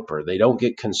like a helper. They don't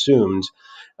get consumed,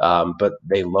 but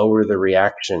they lower the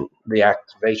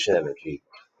activation energy.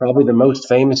 Probably the most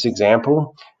famous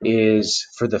example is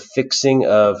for the fixing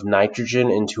of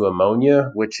nitrogen into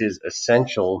ammonia, which is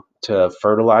essential to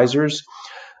fertilizers.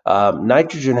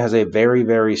 Nitrogen has a very,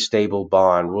 very stable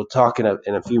bond. We'll talk in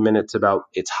a few minutes about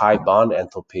its high bond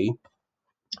enthalpy.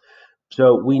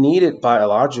 So we need it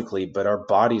biologically, but our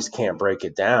bodies can't break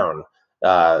it down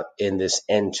in this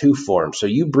N2 form. So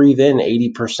you breathe in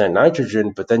 80%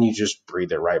 nitrogen, but then you just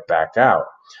breathe it right back out.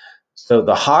 So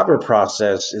the Haber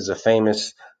process is a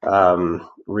famous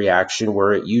reaction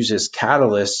where it uses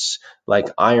catalysts like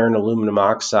iron aluminum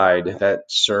oxide that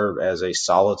serve as a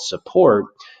solid support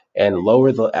and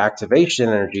lower the activation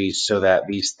energy so that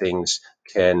these things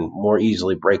can more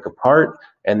easily break apart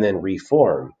and then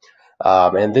reform.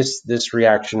 And this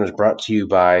reaction was brought to you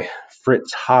by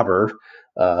Fritz Haber,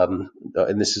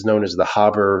 and this is known as the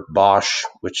Haber-Bosch,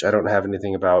 which I don't have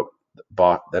anything about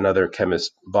another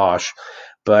chemist, Bosch,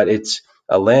 but it's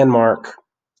a landmark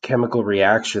chemical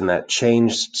reaction that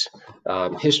changed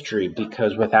history,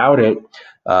 because without it,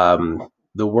 the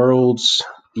world's,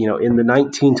 in the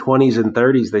 1920s and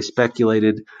 30s, they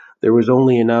speculated there was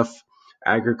only enough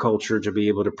agriculture to be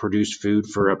able to produce food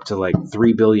for up to like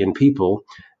 3 billion people.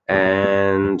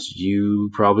 And you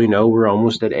probably know we're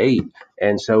almost at 8.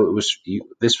 And so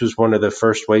this was one of the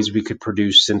first ways we could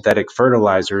produce synthetic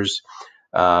fertilizers,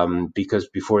 because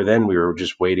before then we were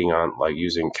just waiting on like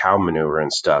using cow manure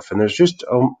and stuff. And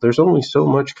there's only so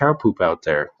much cow poop out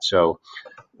there. So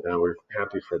we're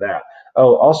happy for that.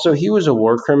 Oh, also, he was a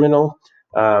war criminal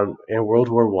in World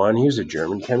War I. He was a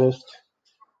German chemist.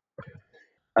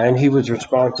 And he was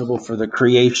responsible for the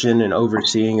creation and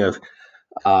overseeing of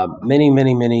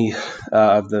many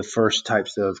of the first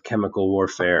types of chemical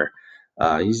warfare.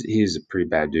 He's a pretty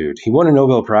bad dude. He won a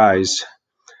Nobel Prize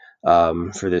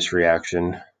for this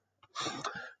reaction.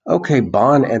 Okay,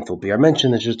 bond enthalpy. I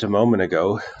mentioned this just a moment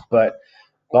ago, but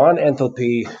bond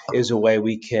enthalpy is a way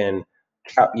we can,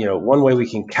 one way we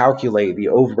can calculate the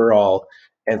overall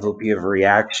enthalpy of a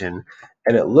reaction,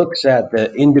 and it looks at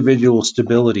the individual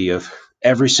stability of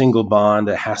every single bond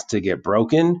that has to get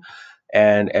broken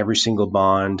and every single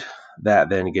bond that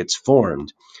then gets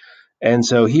formed. And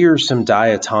so here's some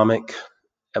diatomic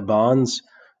bonds,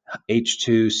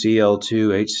 H2,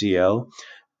 Cl2, HCl,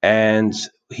 and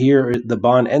here the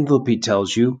bond enthalpy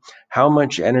tells you how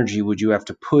much energy would you have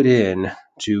to put in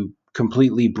to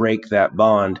completely break that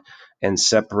bond and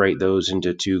separate those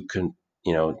into two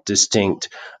distinct,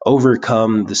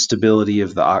 overcome the stability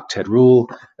of the octet rule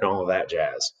and all of that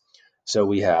jazz. So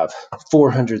we have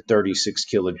 436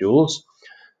 kilojoules,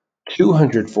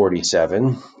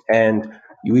 247, and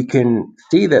we can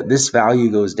see that this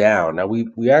value goes down. Now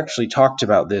we actually talked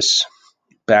about this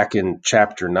back in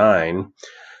chapter 9,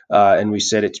 and we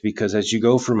said it's because as you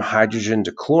go from hydrogen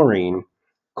to chlorine,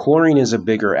 chlorine is a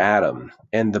bigger atom,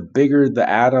 and the bigger the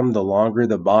atom, the longer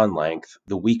the bond length,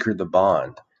 the weaker the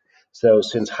bond. So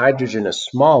since hydrogen is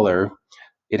smaller,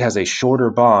 it has a shorter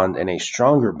bond and a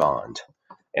stronger bond.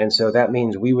 And so that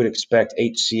means we would expect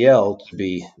HCl to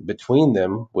be between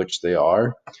them, which they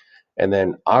are. And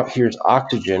then here's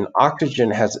oxygen.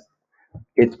 Oxygen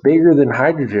it's bigger than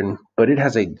hydrogen, but it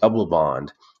has a double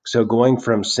bond. So going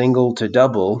from single to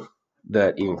double,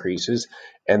 that increases.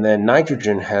 And then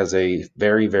nitrogen has a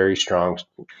very, very strong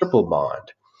triple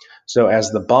bond. So as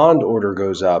the bond order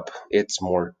goes up, it's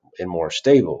more and more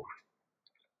stable.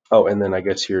 Oh, and then I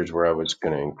guess here's where I was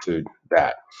going to include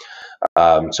that.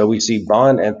 So we see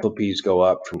bond enthalpies go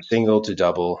up from single to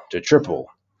double to triple.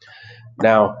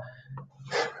 Now,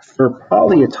 for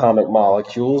polyatomic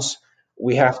molecules,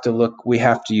 we have to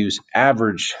use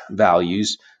average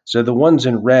values. So the ones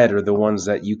in red are the ones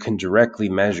that you can directly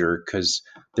measure because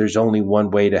there's only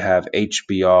one way to have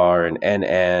HBr and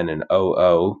NN and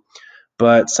OO.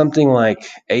 But something like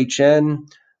HN,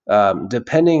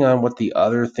 depending on what the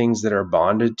other things that are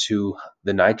bonded to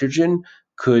the nitrogen,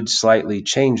 could slightly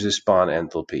change this bond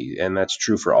enthalpy. And that's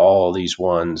true for all these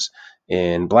ones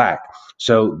in black.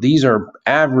 So these are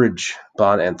average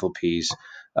bond enthalpies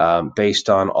based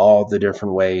on all the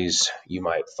different ways you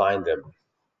might find them.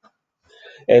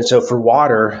 And so for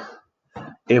water,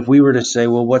 if we were to say,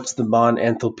 well, what's the bond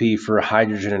enthalpy for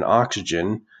hydrogen and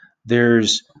oxygen?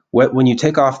 When you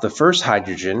take off the first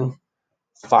hydrogen,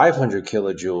 500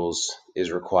 kilojoules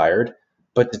is required,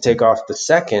 but to take off the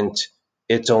second,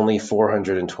 it's only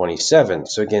 427.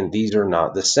 So again, these are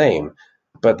not the same,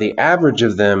 but the average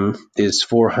of them is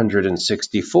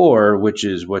 464, which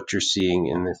is what you're seeing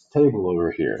in this table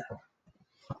over here.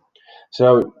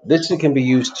 So this can be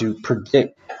used to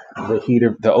predict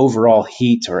the overall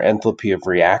heat or enthalpy of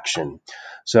reaction.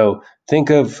 So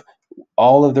think of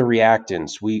all of the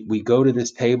reactants. We go to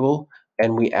this table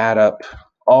and we add up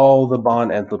all the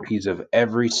bond enthalpies of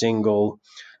every single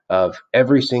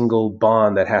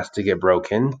bond that has to get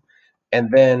broken. And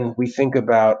then we think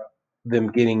about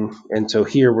them getting, and so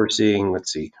here we're seeing,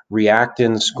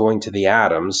 reactants going to the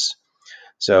atoms.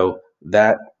 So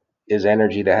that is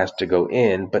energy that has to go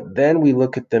in, but then we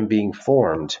look at them being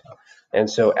formed. And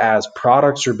so as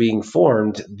products are being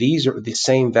formed, these are the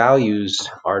same values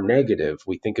are negative.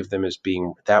 We think of them as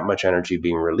being that much energy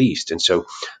being released. And so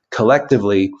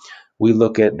collectively, we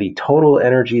look at the total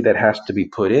energy that has to be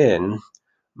put in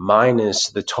minus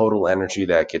the total energy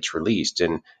that gets released.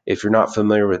 And if you're not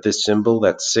familiar with this symbol,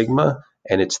 that's sigma,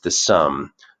 and it's the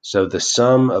sum. So the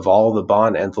sum of all the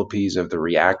bond enthalpies of the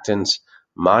reactants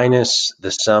minus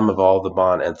the sum of all the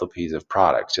bond enthalpies of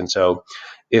products. And so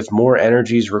if more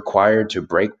energy is required to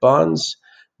break bonds,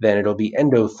 then it'll be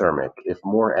endothermic. If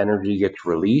more energy gets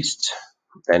released,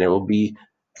 then it will be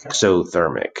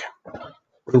exothermic.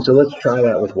 And so let's try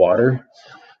that with water.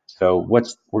 So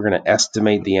we're going to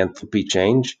estimate the enthalpy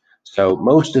change. So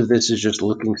most of this is just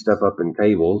looking stuff up in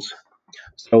tables.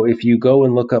 So if you go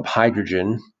and look up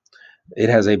hydrogen, it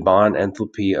has a bond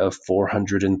enthalpy of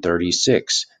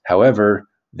 436. However,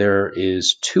 there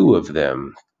is 2 of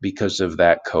them because of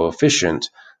that coefficient.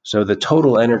 So the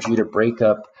total energy to break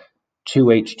up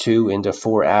 2H2 into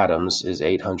 4 atoms is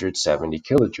 870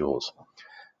 kilojoules.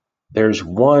 There's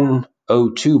one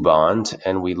O2 bond,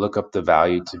 and we look up the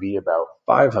value to be about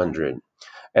 500.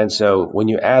 And so when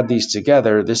you add these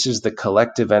together, this is the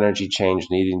collective energy change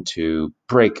needing to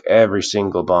break every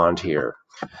single bond here.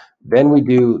 Then we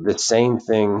do the same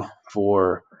thing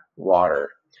for water.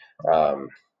 So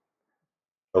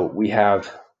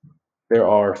there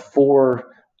are 4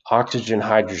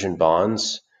 oxygen-hydrogen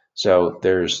bonds. So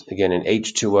there's, again, an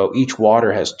H2O. Each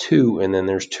water has 2, and then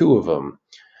there's 2 of them.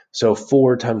 So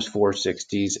 4 times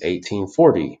 460 is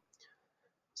 1840.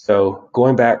 So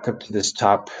going back up to this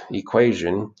top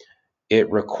equation,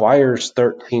 it requires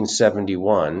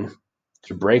 1371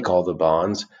 to break all the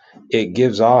bonds. It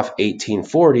gives off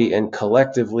 1840, and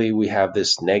collectively we have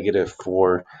this negative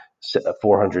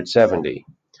 470.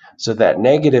 So that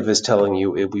negative is telling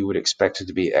you we would expect it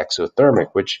to be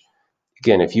exothermic, which,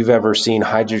 again, if you've ever seen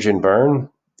hydrogen burn,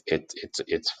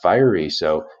 it's fiery,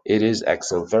 so it is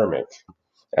exothermic.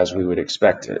 as we would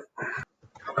expect it.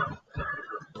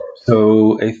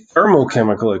 So a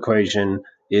thermochemical equation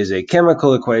is a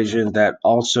chemical equation that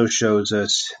also shows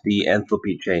us the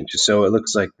enthalpy change. So it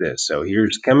looks like this. So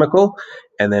here's chemical,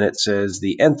 and then it says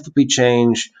the enthalpy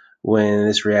change when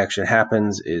this reaction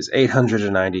happens is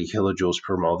 890 kilojoules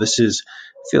per mole. This is,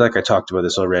 I feel like I talked about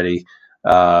this already,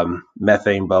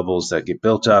 methane bubbles that get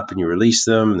built up and you release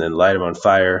them and then light them on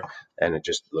fire, and it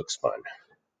just looks fun.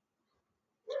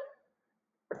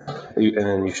 And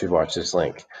then you should watch this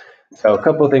link. So a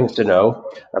couple of things to know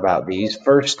about these.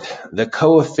 First, the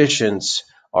coefficients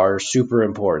are super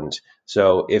important.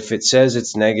 So if it says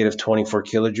it's negative 24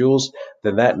 kilojoules,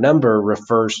 then that number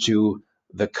refers to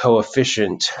the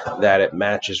coefficient that it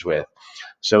matches with.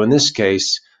 So in this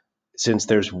case, since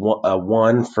there's a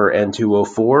 1 for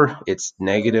N2O4, it's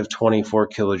negative 24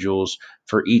 kilojoules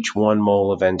for each 1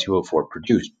 mole of N2O4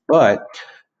 produced. But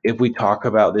if we talk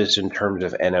about this in terms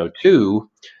of NO2,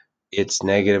 it's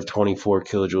negative 24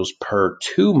 kilojoules per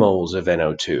 2 moles of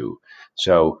NO2.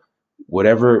 So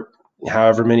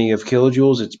however many of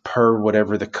kilojoules, it's per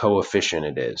whatever the coefficient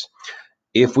it is.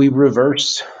 If we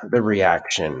reverse the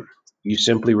reaction, you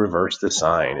simply reverse the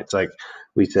sign. It's like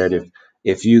we said,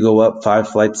 if you go up 5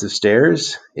 flights of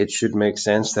stairs, it should make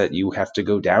sense that you have to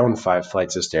go down 5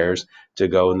 flights of stairs to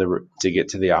get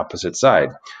to the opposite side.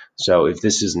 So if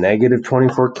this is negative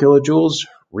 24 kilojoules,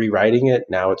 rewriting it,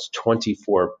 now it's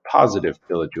 24 positive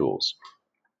kilojoules.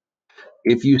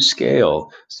 If you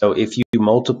scale, so if you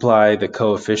multiply the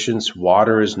coefficients,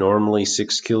 water is normally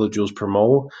 6 kilojoules per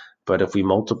mole, but if we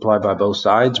multiply by both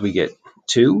sides, we get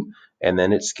 2, and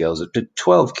then it scales up to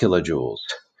 12 kilojoules.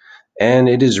 And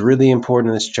it is really important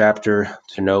in this chapter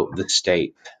to note the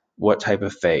state, what type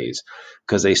of phase,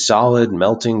 because a solid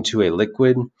melting to a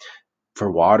liquid for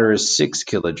water is 6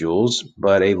 kilojoules,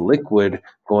 but a liquid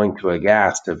going to a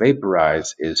gas to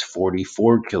vaporize is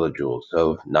 44 kilojoules,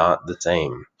 so not the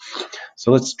same.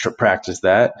 So let's practice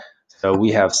that. So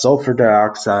we have sulfur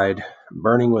dioxide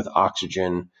burning with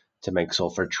oxygen to make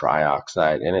sulfur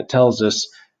trioxide, and it tells us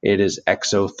it is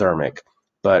exothermic.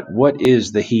 But what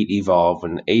is the heat evolved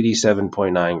when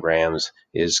 87.9 grams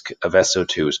of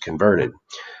SO2 is converted?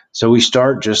 So we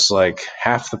start just like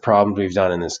half the problems we've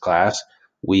done in this class.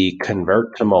 We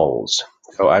convert to moles.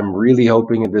 So I'm really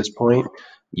hoping at this point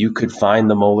you could find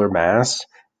the molar mass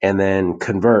and then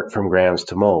convert from grams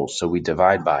to moles. So we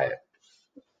divide by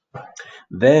it.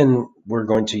 Then we're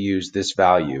going to use this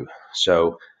value.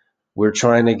 So we're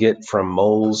trying to get from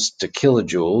moles to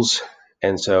kilojoules.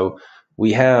 And so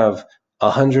we have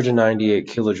 198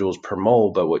 kilojoules per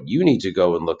mole, but what you need to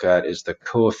go and look at is the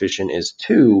coefficient is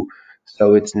 2.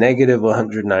 So it's negative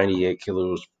 198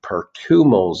 kilojoules per 2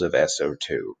 moles of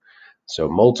SO2. So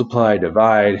multiply,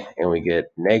 divide, and we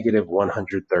get negative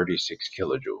 136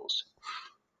 kilojoules.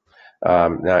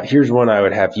 Now, here's one I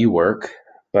would have you work,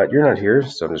 but you're not here,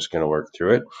 so I'm just going to work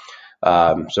through it.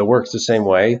 So it works the same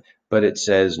way, but it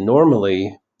says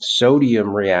normally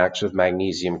sodium reacts with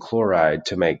magnesium chloride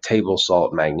to make table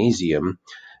salt magnesium,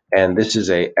 and this is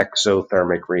a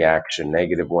exothermic reaction,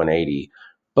 negative 180.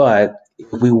 But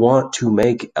if we want to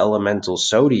make elemental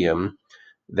sodium,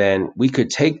 then we could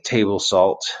take table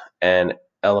salt and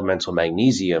elemental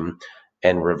magnesium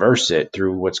and reverse it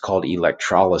through what's called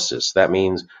electrolysis. That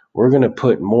means we're going to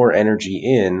put more energy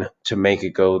in to make it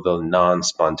go the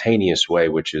non-spontaneous way,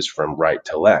 which is from right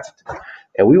to left.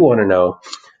 And we want to know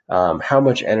how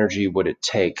much energy would it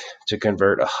take to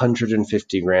convert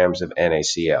 150 grams of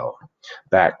NaCl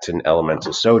back to an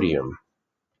elemental sodium.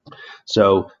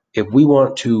 So if we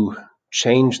want to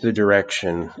change the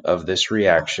direction of this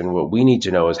reaction, what we need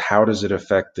to know is how does it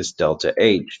affect this delta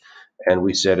H? And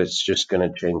we said it's just going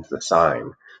to change the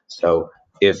sign. So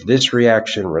if this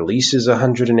reaction releases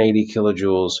 180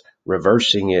 kilojoules,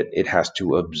 reversing it, it has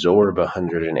to absorb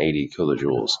 180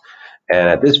 kilojoules. And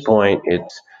at this point,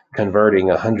 it's converting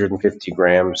 150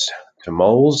 grams to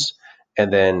moles.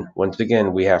 And then once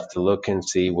again, we have to look and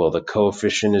see, well, the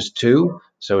coefficient is 2,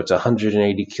 so it's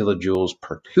 180 kilojoules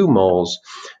per 2 moles,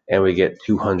 and we get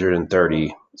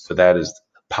 230. So that is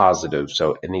positive,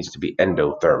 so it needs to be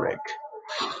endothermic.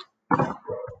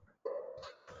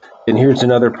 And here's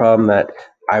another problem that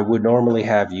I would normally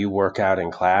have you work out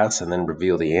in class and then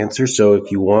reveal the answer. So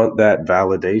if you want that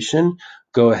validation,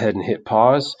 go ahead and hit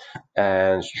pause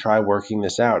and try working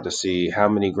this out to see how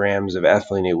many grams of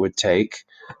ethylene it would take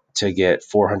to get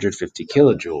 450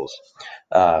 kilojoules.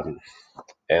 And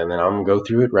then I'm going to go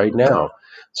through it right now.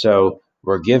 So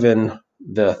we're given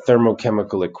the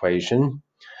thermochemical equation.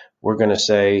 We're going to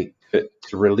say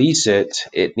to release it,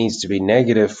 it needs to be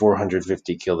negative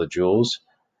 450 kilojoules.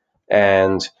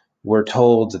 And we're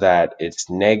told that it's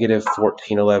negative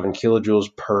 1411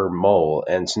 kilojoules per mole.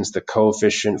 And since the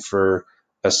coefficient for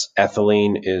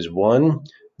ethylene is 1,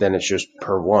 then it's just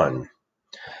per 1.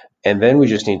 And then we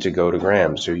just need to go to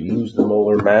grams. So use the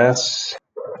molar mass.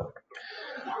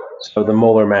 So the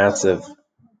molar mass of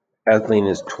ethylene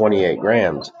is 28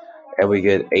 grams, and we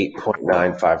get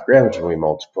 8.95 grams when we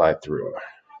multiply through.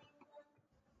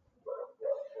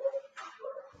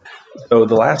 So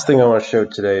the last thing I want to show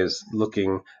today is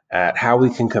looking at how we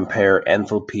can compare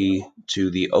enthalpy to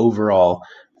the overall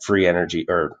free energy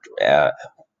or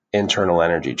internal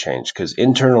energy change, because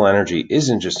internal energy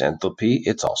isn't just enthalpy,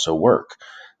 it's also work.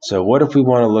 So what if we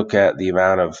want to look at the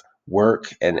amount of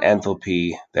work and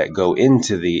enthalpy that go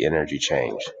into the energy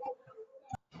change?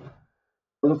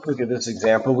 Let's look at this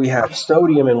example. We have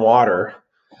sodium and water.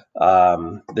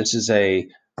 This is a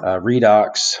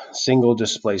redox single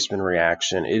displacement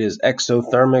reaction. It is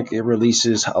exothermic. It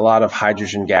releases a lot of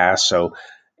hydrogen gas. So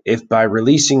if by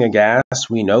releasing a gas,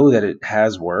 we know that it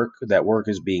has work, that work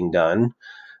is being done,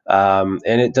 and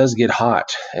it does get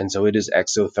hot, and so it is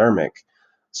exothermic.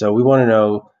 So we want to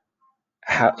know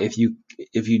how, if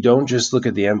you don't just look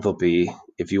at the enthalpy,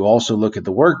 if you also look at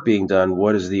the work being done,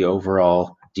 what is the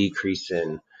overall decrease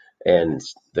in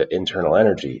the internal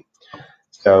energy?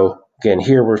 So again,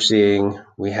 here we're seeing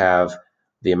we have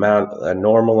a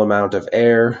normal amount of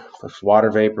air with water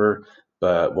vapor,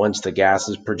 but once the gas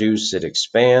is produced, it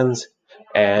expands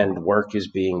and work is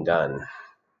being done.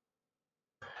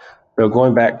 So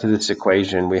going back to this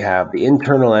equation, we have the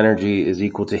internal energy is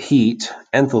equal to heat,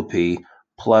 enthalpy,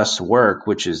 plus work,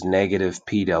 which is negative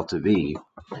P delta V.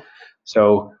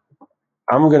 So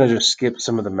I'm going to just skip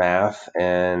some of the math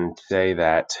and say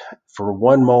that for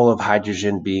 1 mole of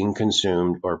hydrogen being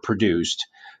consumed or produced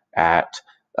at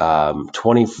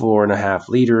 24.5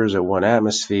 liters at 1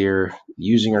 atmosphere,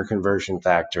 using our conversion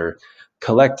factor,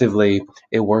 collectively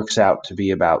it works out to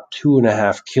be about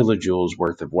 2.5 kilojoules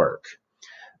worth of work.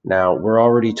 Now, we're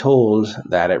already told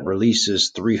that it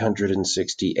releases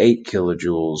 368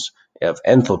 kilojoules of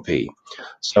enthalpy.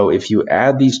 So if you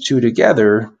add these two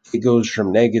together, it goes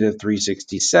from negative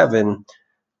 367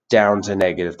 down to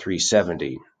negative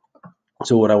 370.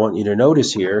 So what I want you to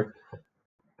notice here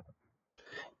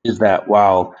is that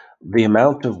while the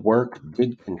amount of work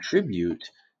did contribute,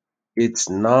 it's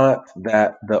not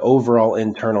that the overall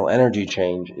internal energy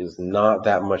change is not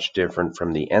that much different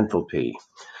from the enthalpy.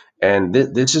 And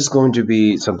this is going to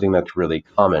be something that's really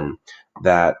common,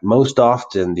 that most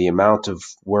often the amount of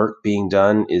work being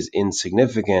done is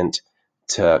insignificant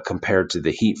compared to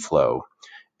the heat flow.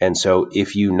 And so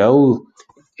if you know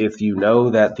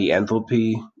that the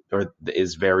enthalpy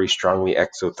is very strongly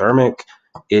exothermic,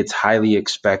 it's highly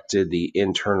expected the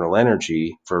internal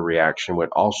energy for a reaction would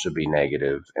also be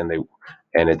negative, and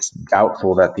it's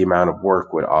doubtful that the amount of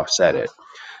work would offset it.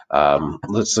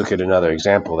 Let's look at another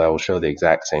example that will show the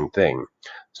exact same thing.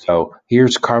 So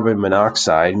here's carbon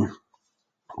monoxide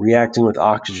reacting with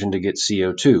oxygen to get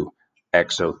CO2,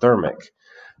 exothermic.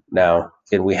 Now,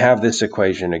 and we have this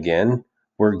equation again.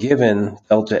 We're given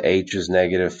delta H is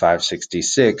negative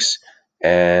 566,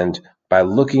 and by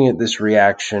looking at this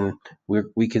reaction,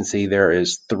 we can see there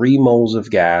is 3 moles of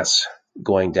gas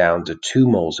going down to 2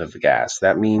 moles of gas.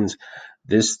 That means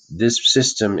this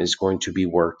system is going to be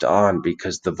worked on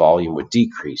because the volume would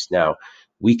decrease. Now,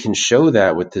 we can show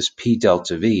that with this P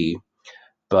delta V,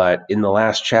 but in the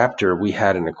last chapter, we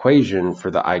had an equation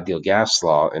for the ideal gas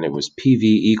law, and it was PV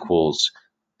equals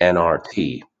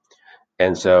nRT.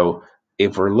 And so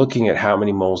if we're looking at how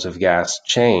many moles of gas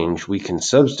change, we can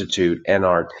substitute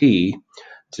nRT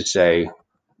to say,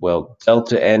 well,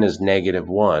 delta N is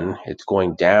 -1. It's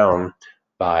going down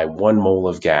by 1 mole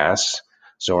of gas.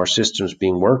 So our system's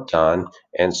being worked on.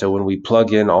 And so when we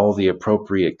plug in all the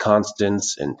appropriate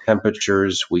constants and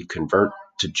temperatures, we convert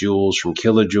to joules from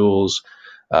kilojoules,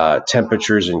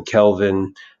 temperatures in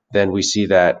Kelvin, then we see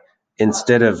that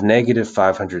instead of negative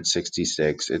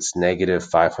 566, it's negative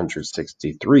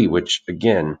 563, which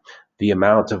again, the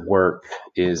amount of work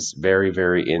is very,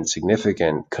 very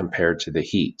insignificant compared to the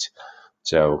heat.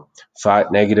 So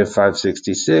negative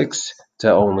 566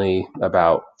 to only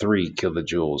about 3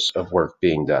 kilojoules of work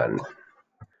being done.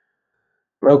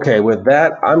 Okay, with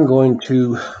that, I'm going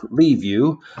to leave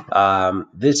you.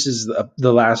 This is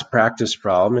the last practice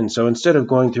problem, and so instead of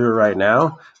going through it right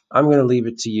now, I'm going to leave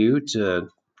it to you to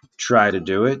try to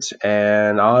do it,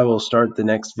 and I will start the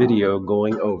next video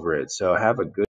going over it. So have a good